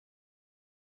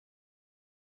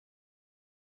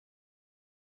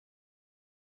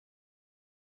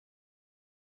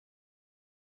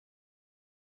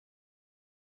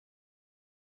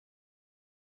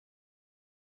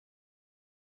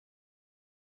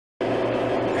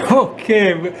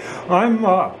Okay, I'm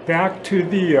back to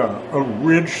the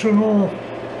original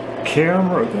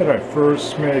camera that I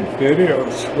first made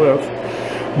videos with.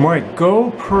 My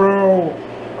GoPro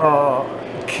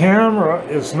camera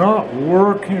is not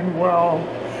working well,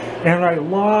 and I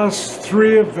lost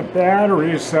 3 of the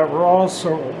batteries that were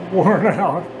also worn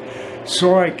out,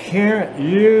 so I can't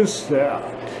use that.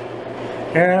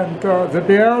 And the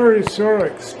batteries are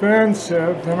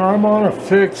expensive, and I'm on a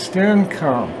fixed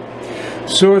income.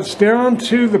 So it's down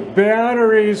to the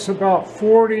batteries about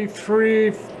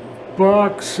 43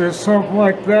 bucks or something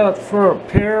like that for a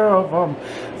pair of them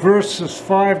versus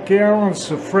 5 gallons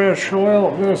of fresh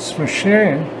oil in this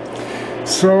machine.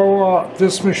 So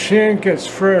this machine gets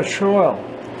fresh oil.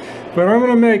 But I'm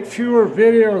going to make fewer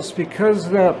videos because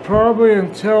of that, probably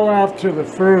until after the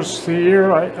first of the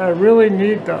year. I really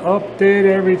need to update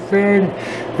everything,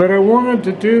 but I wanted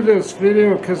to do this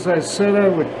video because I said I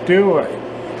would do it.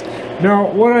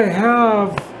 Now what I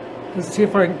have, let's see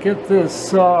if I can get this,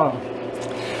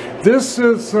 this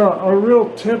is a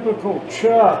real typical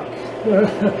chuck.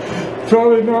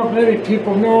 Probably not many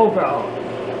people know about.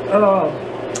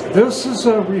 This is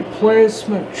a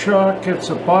replacement chuck. It's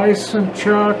a Bison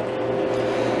chuck.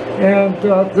 And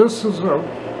this is a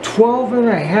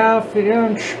 12.5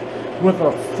 inch with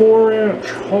a 4-inch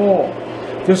hole.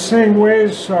 This thing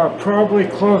weighs probably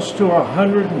close to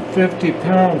 150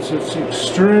 pounds. It's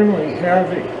extremely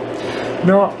heavy.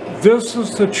 Now, this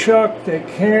is the chuck that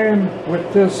came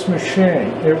with this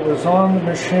machine. It was on the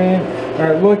machine.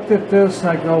 I looked at this and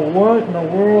I go, what in the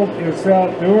world is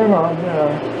that doing on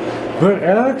there? But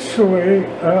actually,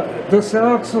 this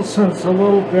Axelson's a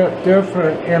little bit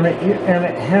different, and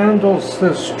it handles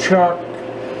this chuck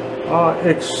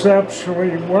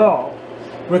exceptionally well.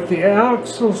 With the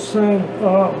Axelson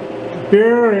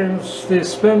bearings, the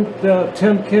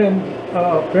Timken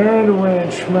bearing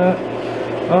arrangement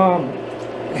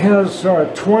has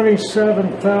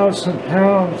 27,000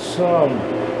 pounds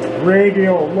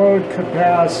radial load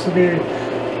capacity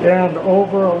and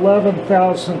over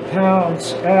 11,000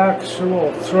 pounds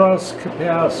actual thrust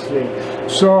capacity.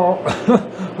 So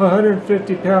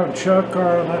 150 pound chuck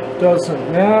arm, it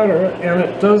doesn't matter, and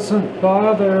it doesn't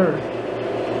bother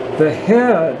the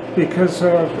head because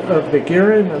of the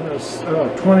gearing in this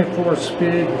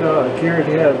 24-speed geared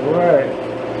head lathe.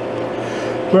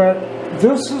 But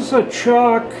this is a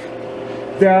chuck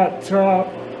that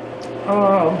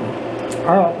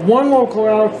one local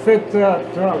outfit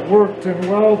that worked in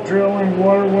well drilling,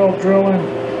 water well drilling,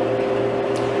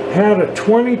 had a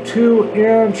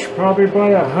 22-inch, probably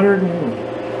by 100 and,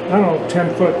 I don't know,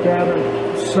 10-foot battery,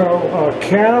 so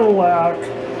Cadillac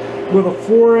with a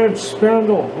 4-inch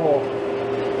spindle hole.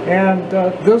 And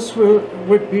this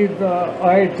would be the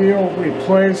ideal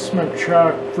replacement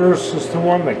chuck versus the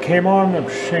one that came on the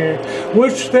machine,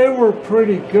 which they were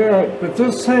pretty good, but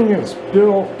this thing is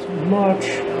built much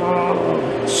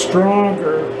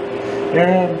stronger.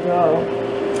 And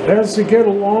as we get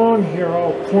along here,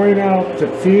 I'll point out the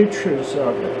features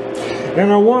of it.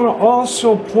 And I want to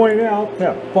also point out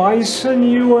that Bison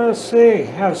USA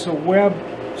has a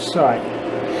website.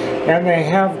 And they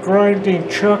have grinding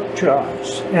chuck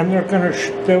jaws, and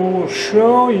they will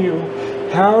show you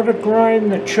how to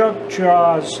grind the chuck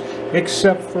jaws,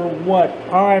 except for what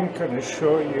I'm going to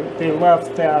show you. They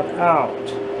left that out.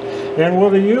 And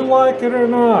whether you like it or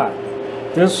not,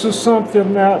 this is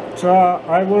something that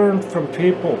I learned from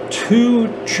people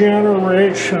 2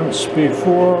 generations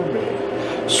before me.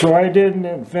 So I didn't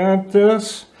invent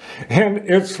this. And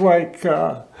it's like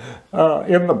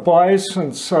in the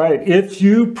Bison site, if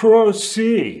you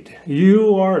proceed,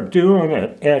 you are doing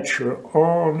it at your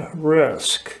own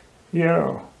risk. You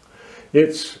know,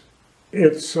 it's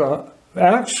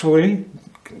actually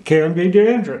can be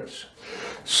dangerous.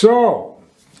 So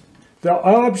the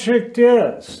object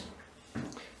is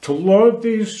to load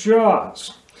these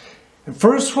jaws. And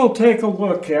first we'll take a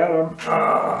look at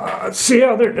them, see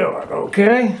how they're doing,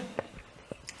 okay?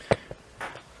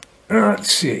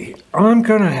 Let's see, I'm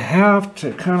going to have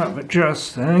to kind of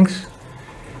adjust things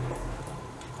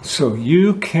so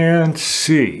you can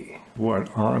see what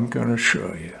I'm going to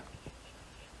show you.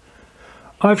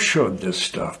 I've showed this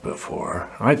stuff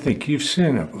before. I think you've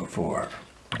seen it before.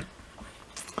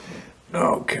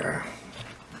 Okay.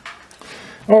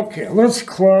 Okay, let's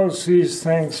close these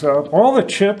things up. All the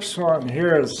chips on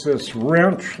here is this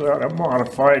wrench that I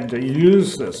modified to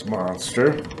use this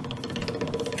monster.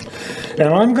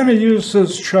 And I'm going to use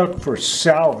this chuck for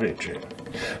salvaging,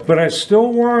 but I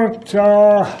still want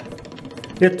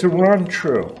it to run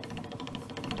true.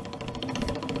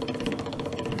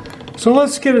 So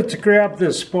let's get it to grab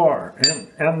this bar,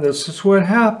 and this is what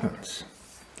happens.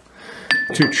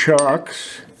 to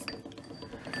chucks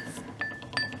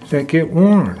that get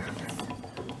worn.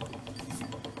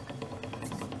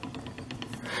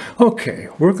 Okay,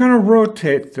 we're going to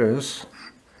rotate this.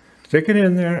 Stick it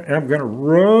in there, and I'm going to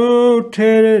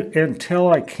rotate it until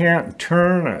I can't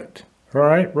turn it.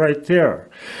 Right there.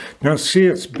 Now see,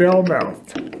 it's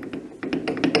bell-mouthed.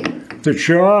 The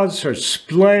jaws are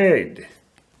splayed.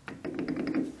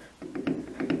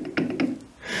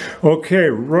 Okay,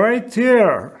 right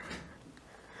there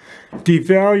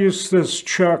devalues this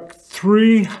chuck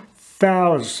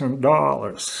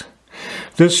 $3,000.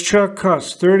 This chuck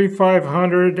costs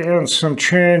 $3,500 and some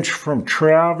change from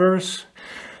Travers.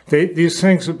 These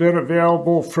things have been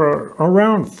available for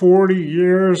around 40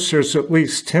 years. There's at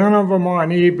least 10 of them on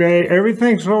eBay.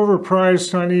 Everything's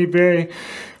overpriced on eBay.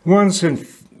 One's in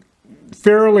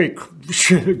fairly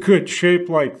good shape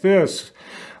like this,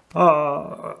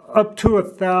 up to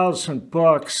 $1,000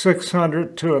 bucks,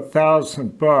 $600 to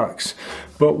 $1,000 bucks.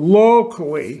 But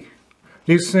locally,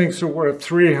 these things are worth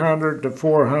 $300 to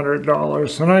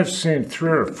 $400, and I've seen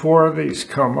 3 or 4 of these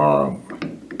come up.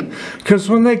 Because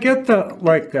when they get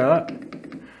like that,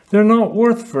 they're not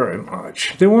worth very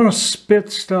much. They want to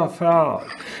spit stuff out.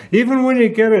 Even when you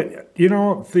get it, you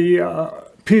know, the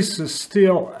piece of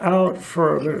steel out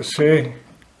further, see?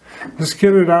 Let's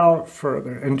get it out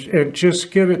further and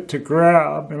just get it to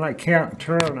grab, and I can't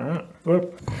turn it.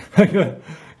 Whoop. I'm going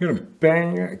to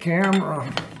bang that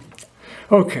camera.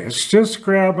 Okay, it's just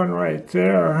grabbing right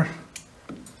there.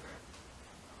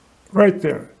 Right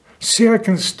there. See, I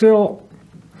can still...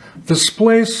 The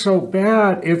splay's so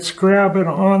bad, it's grabbing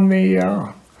on the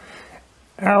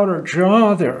outer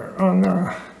jaw there.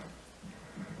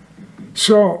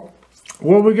 So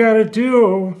what we got to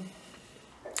do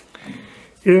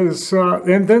is,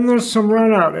 and then there's some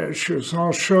runout issues.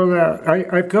 I'll show that.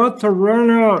 I've got the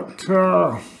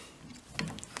runout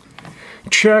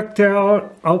checked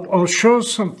out. I'll show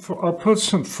some. I'll put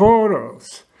some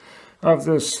photos of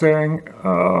this thing.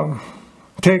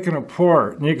 Taken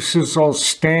apart, and you can see it's all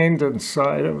stained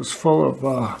inside. It was full of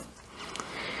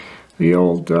the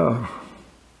old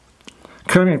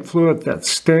cutting fluid that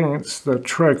stains, the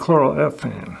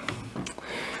trichloroethane.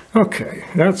 Okay,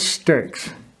 that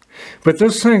stinks. But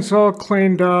this thing's all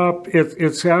cleaned up.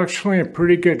 It's actually in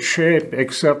pretty good shape,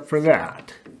 except for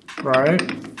that, right?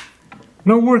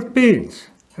 No worth beans.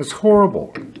 It's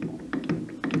horrible.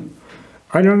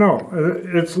 I don't know.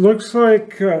 It looks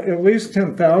like at least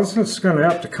 10,000 is going to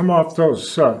have to come off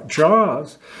those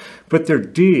jaws, but they're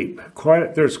deep.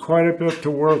 There's quite a bit to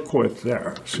work with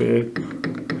there. See,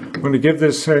 I'm going to give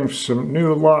this thing some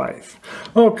new life.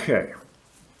 Okay.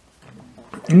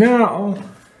 Now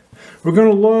we're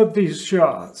going to load these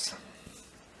jaws,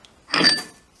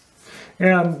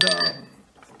 and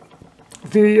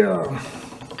this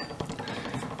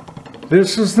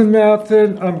is the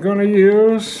method I'm going to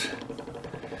use.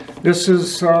 This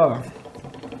is, I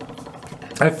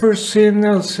first seen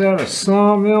this at a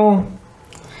sawmill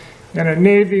and a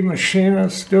Navy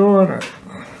machinist doing it.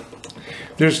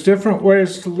 There's different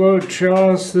ways to load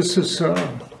jaws. This is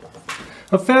a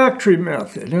factory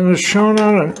method, and it's shown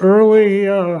on an early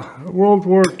World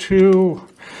War II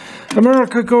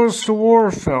America Goes to War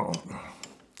film.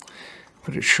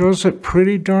 But it shows it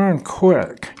pretty darn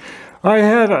quick. I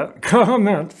had a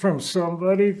comment from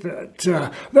somebody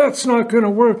that that's not going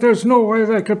to work. There's no way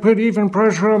they could put even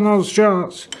pressure on those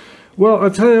jaws. Well,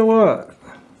 I'll tell you what.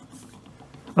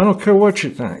 I don't care what you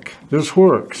think. This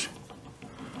works.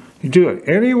 You do it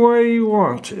any way you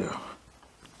want to.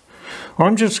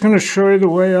 I'm just going to show you the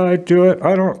way I do it.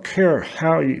 I don't care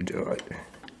how you do it.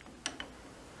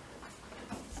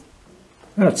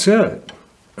 That's it.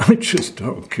 I just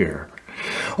don't care.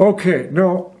 Okay,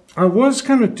 no. I was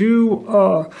going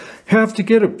to have to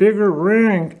get a bigger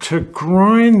ring to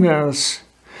grind this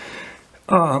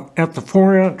at the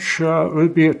 4-inch, it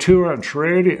would be a 2-inch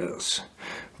radius.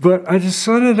 But I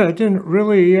decided I didn't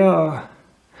really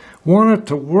want it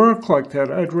to work like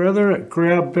that. I'd rather it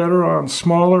grab better on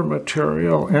smaller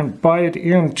material and bite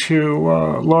into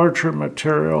larger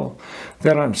material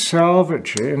that I'm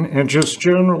salvaging and just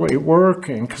generally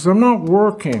working. Because I'm not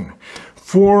working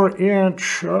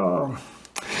 4-inch...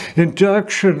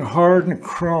 induction hardened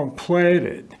chrome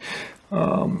plated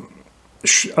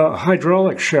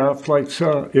hydraulic shaft like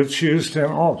it's used in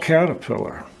all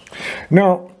Caterpillar.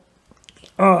 Now,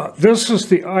 this is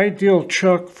the ideal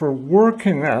chuck for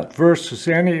working that versus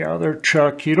any other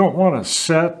chuck. You don't want to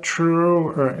set true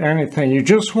or anything. You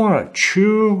just want a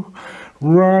chew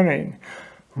running,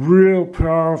 real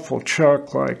powerful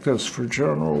chuck like this for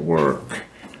general work.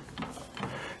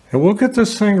 And we'll get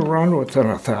this thing to run within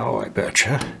a thou, I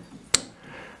betcha.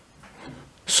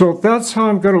 So that's how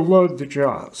I'm going to load the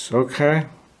jaws, okay?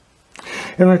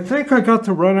 And I think I got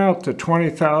the run out to 20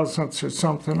 thousandths or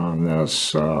something on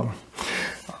this.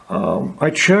 I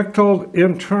checked all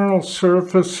internal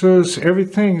surfaces.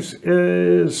 Everything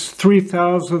is 3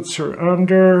 thousandths or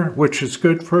under, which is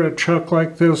good for a chuck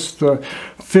like this. The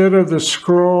fit of the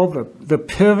scroll, the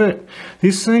pivot,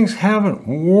 these things haven't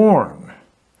worn,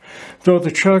 though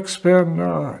the chuck's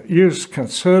been used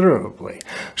considerably.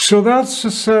 So that's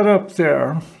the setup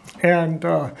there, and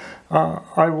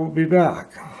I will be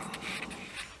back.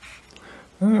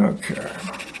 Okay.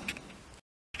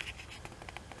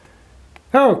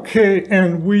 Okay,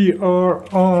 and we are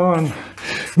on.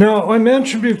 Now, I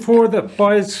mentioned before that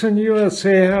Bison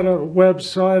USA had a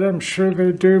website. I'm sure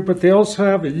they do, but they also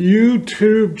have a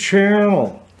YouTube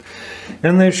channel.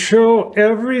 And they show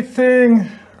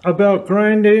everything about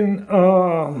grinding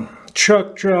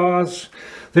chuck jaws.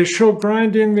 They show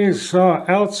grinding these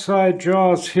outside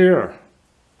jaws here,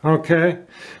 okay?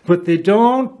 But they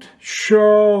don't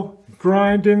show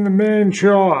grinding the main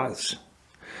jaws.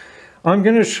 I'm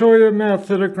going to show you a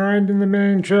method of grinding the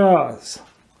main jaws.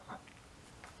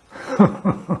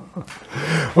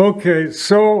 Okay,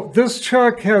 so this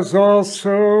chuck has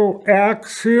also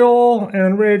axial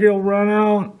and radial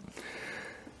runout.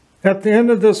 At the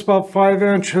end of this, about 5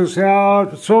 inches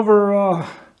out, it's over,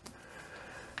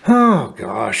 oh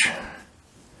gosh,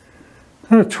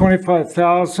 25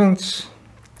 thousandths.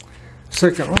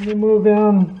 Second, let me move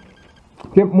in,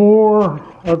 get more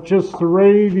of just the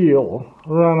radial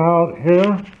run out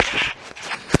here.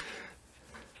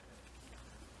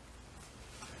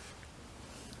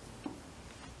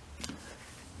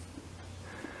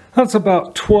 That's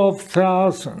about 12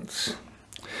 thousandths.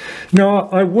 Now,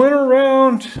 I went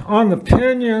around on the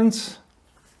pinions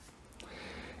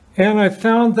and I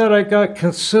found that I got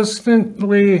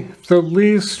consistently the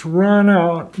least run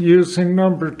out using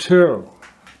number 2.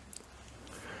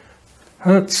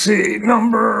 Let's see,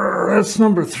 that's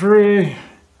number 3.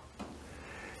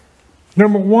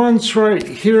 Number 1's right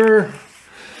here.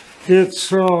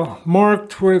 It's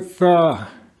marked with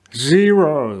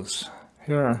zeros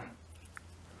here.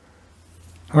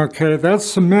 Okay,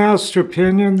 that's the master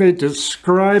pinion. They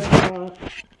describe that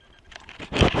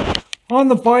on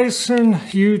the Bison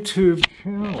YouTube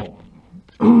channel.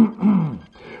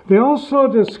 They also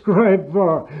describe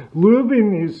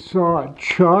lubing these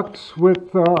chucks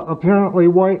with apparently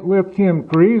white lithium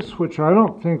grease, which I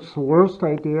don't think is the worst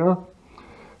idea.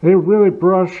 They really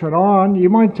brush it on. You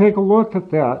might take a look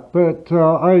at that, but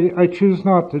I choose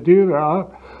not to do that.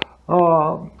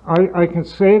 I can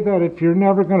say that if you're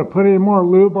never going to put any more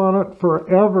lube on it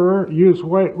forever, use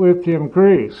white lithium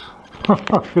grease,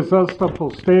 because that stuff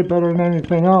will stay better than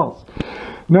anything else.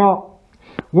 Now,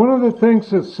 one of the things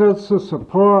that sets this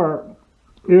apart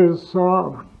is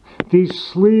these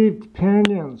sleeved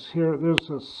pinions here. There's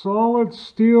a solid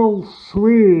steel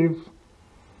sleeve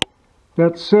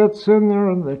that sits in there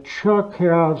in the chuck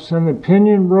halves, and the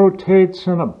pinion rotates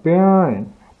in a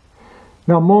bearing.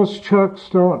 Now, most chucks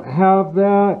don't have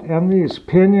that, and these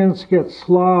pinions get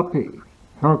sloppy,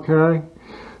 okay?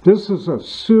 This is a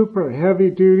super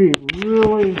heavy-duty,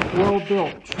 really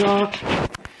well-built chuck.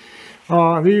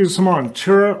 They use them on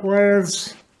turret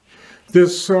lathes.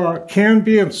 This can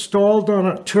be installed on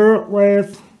a turret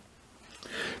lathe,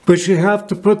 but you have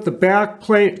to put the back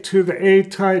plate to the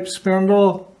A-type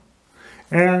spindle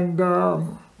and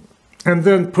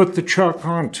then put the chuck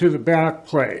onto the back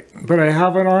plate. But I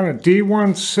have it on a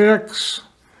D16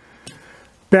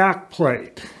 back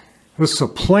plate. This is a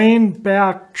plain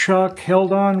back chuck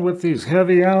held on with these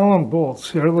heavy Allen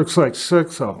bolts here. It looks like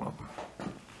 6 of them.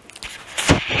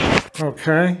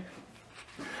 Okay.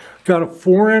 Got a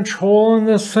 4-inch hole in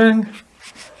this thing.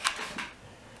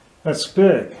 That's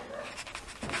big.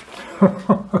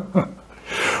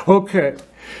 Okay.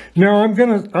 Now I'm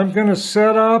gonna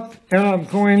set up, and I'm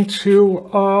going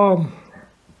to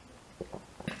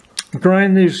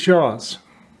grind these jaws.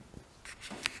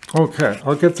 Okay,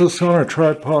 I'll get this on a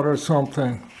tripod or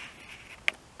something.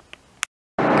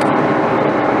 I'm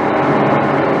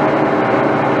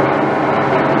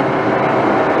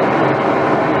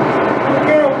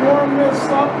gonna warm this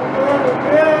up a little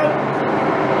bit.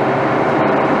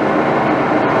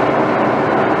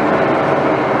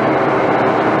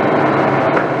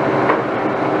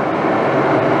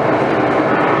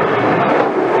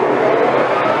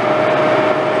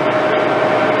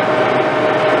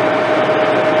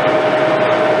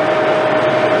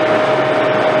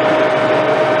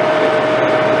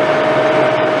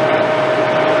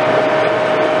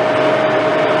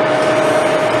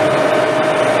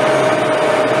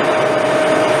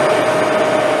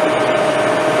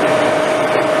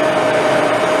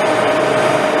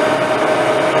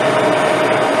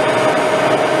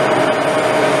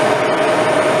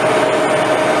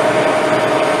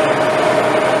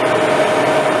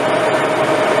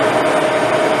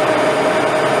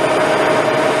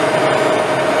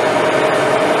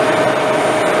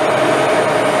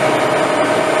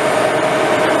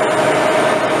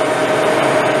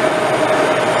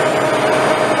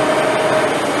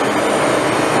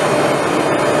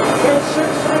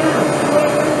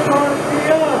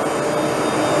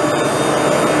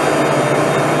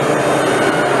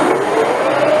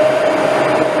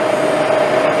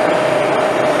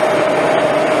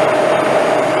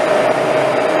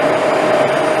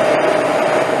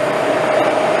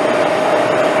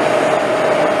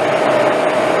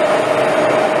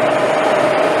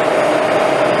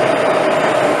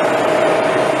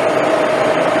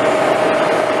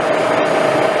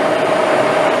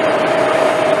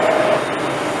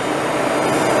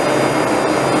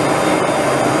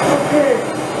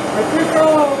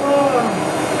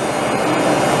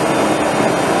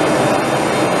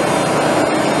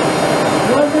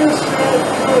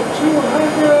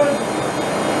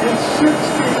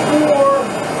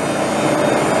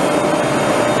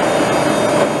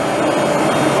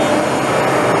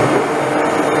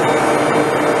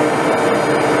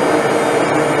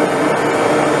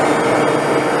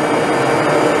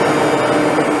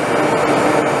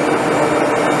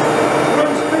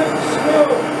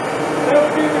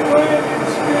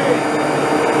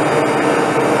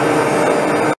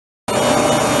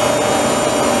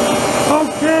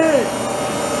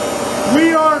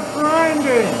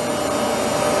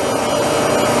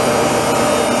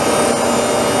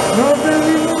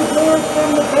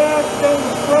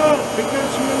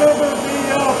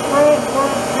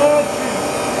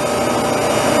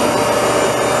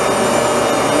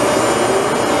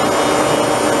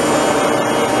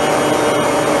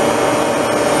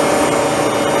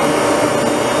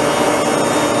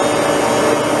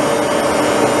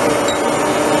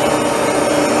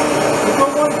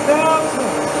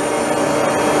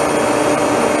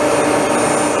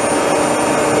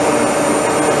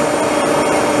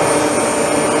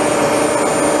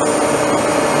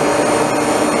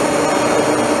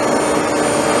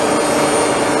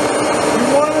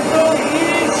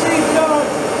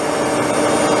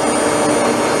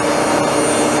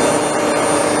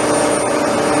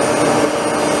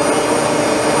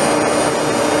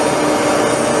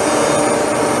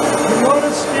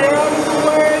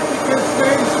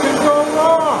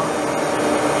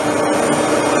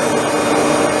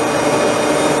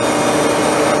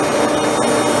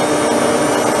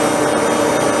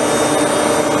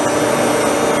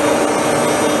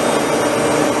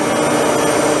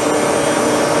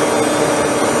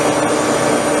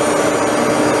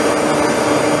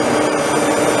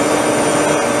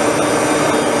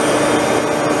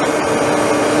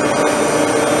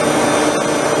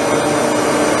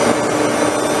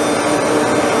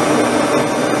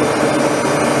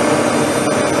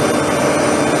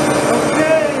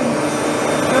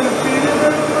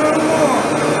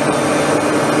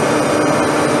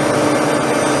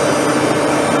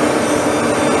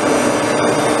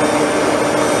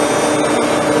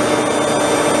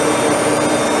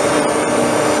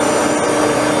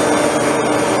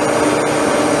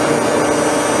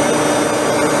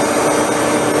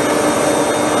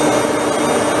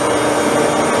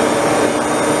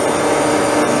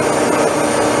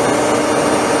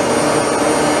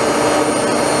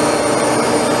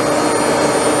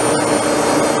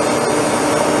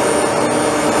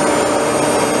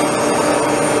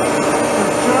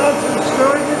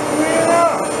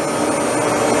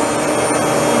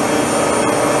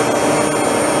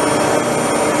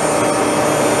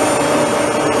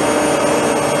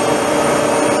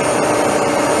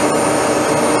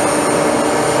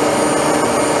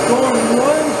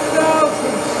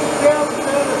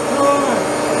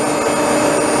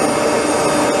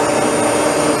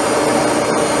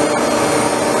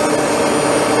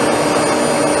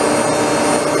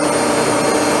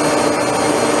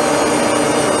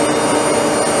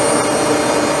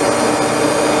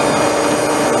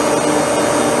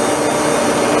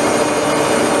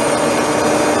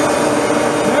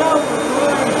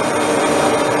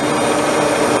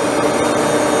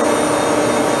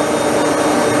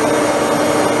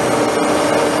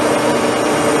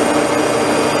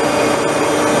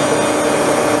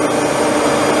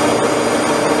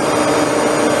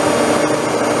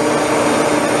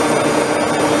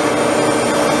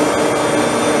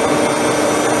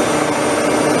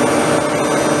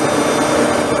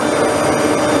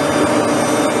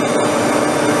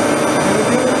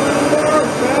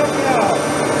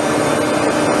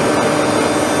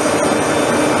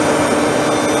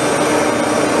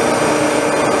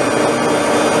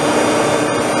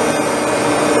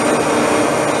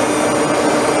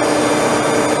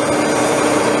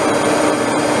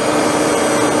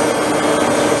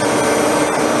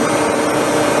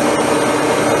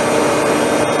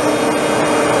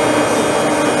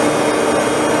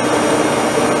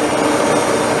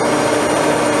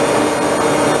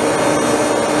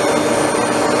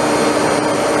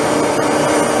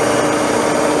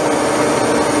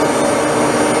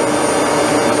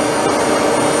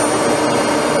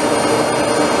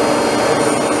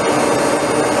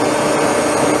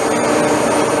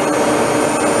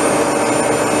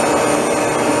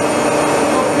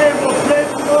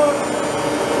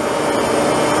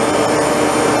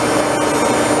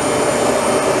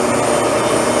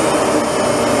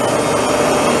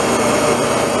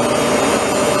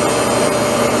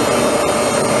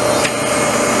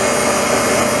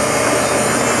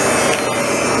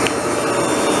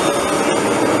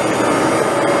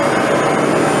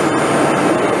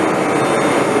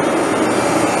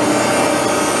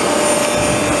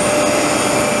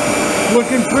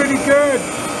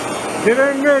 Get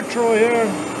in neutral here.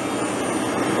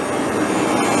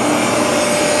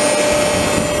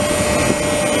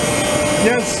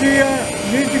 Yeah, see,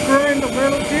 need to grind a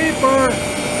little deeper.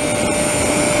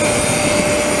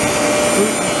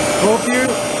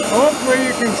 Hopefully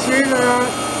you can see that.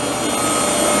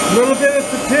 A little bit at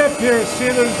the tip here. See,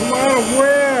 there's a lot of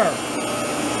wear.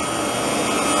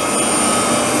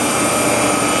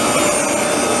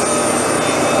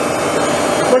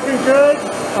 Looking good?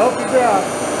 Help you out.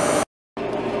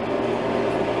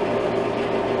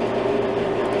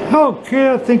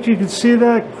 Okay, I think you can see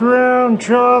that ground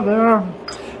jaw there.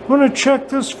 I'm going to check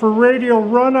this for radial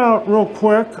runout real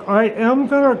quick. I am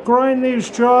going to grind these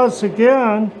jaws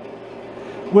again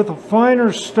with a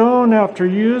finer stone after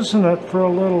using it for a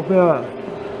little bit.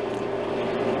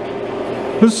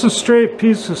 This is a straight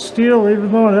piece of steel, even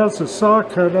though it has a saw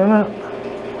cut in it.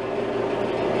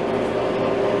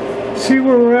 See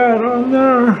where we're at on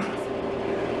there?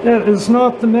 That is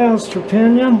not the master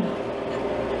pinion.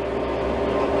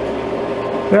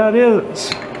 That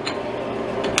is.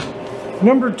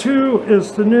 Number 2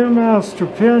 is the new master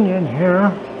pinion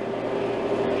here.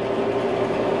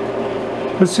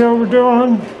 Let's see how we're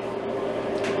doing.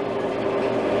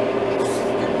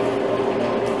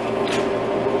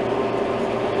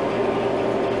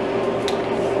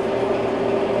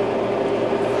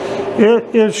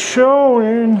 It is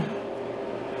showing.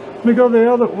 Let me go the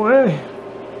other way.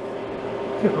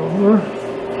 Get over.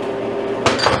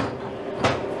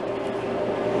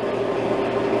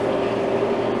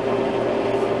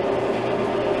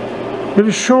 It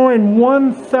is showing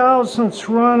 1/1000th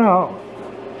run out.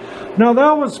 Now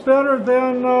that was better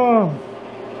than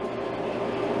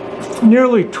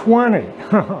nearly 20.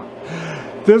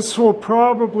 This will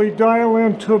probably dial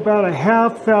into about a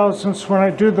 1/2,000th when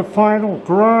I do the final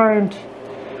grind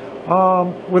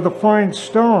with a fine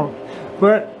stone.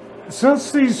 But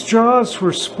since these jaws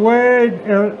were splayed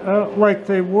like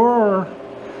they were,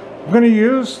 I'm going to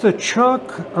use the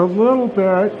chuck a little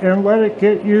bit and let it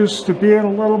get used to being a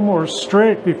little more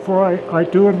straight before I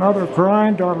do another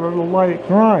grind on it, a light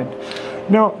grind.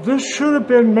 Now, this should have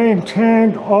been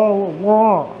maintained all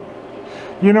along.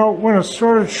 You know, when it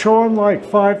started showing like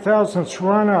 5/1000th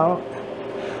run out,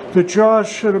 the jaws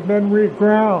should have been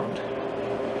reground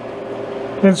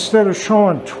instead of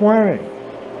showing 20.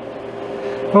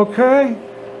 Okay?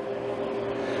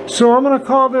 So I'm going to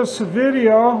call this a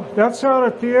video. That's out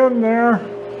at the end there.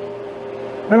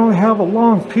 I don't have a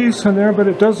long piece in there, but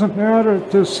it doesn't matter at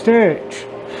this stage.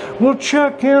 We'll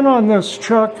check in on this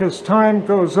chuck as time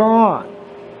goes on.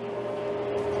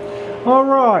 All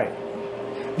right.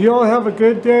 You all have a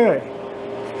good day.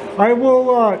 I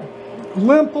will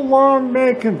limp along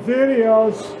making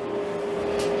videos.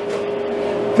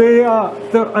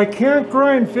 I can't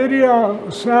grind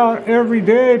videos out every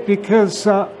day because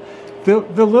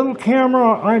the little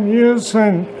camera I'm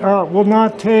using will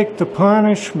not take the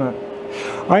punishment.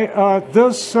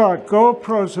 This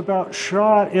GoPro's about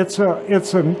shot. It's a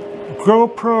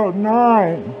GoPro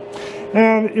 9,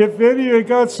 and if any of you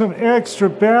got some extra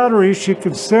batteries, you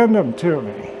can send them to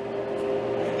me.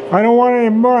 I don't want any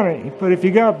money, but if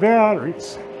you got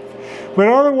batteries. But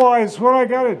otherwise, what I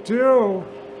got to do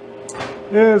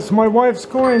is my wife's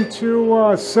going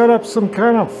to set up some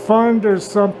kind of fund or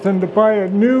something to buy a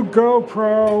new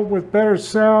GoPro with better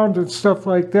sound and stuff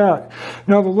like that.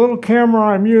 Now the little camera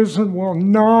I'm using will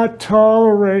not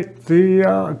tolerate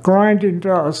the grinding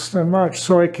dust and much,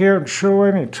 so I can't show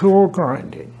any tool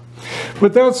grinding.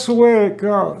 But that's the way it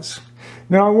goes.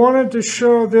 Now I wanted to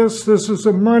show this. This is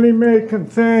a money-making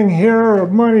thing here, a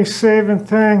money-saving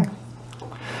thing.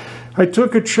 I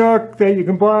took a chuck that you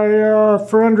can buy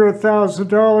for under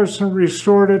 $1,000 and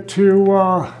restored it to,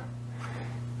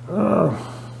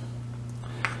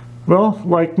 well,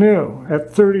 like new,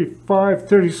 at $3,500,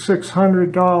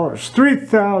 $3,600,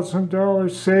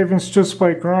 $3,000 savings just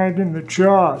by grinding the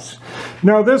jaws.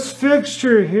 Now this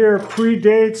fixture here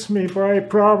predates me by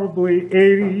probably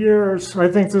 80 years. I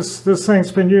think this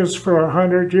thing's been used for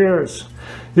 100 years.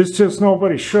 It's just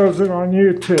nobody shows it on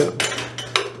YouTube.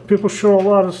 People show a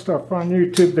lot of stuff on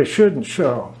YouTube they shouldn't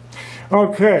show.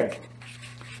 Okay,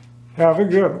 have a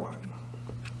good one.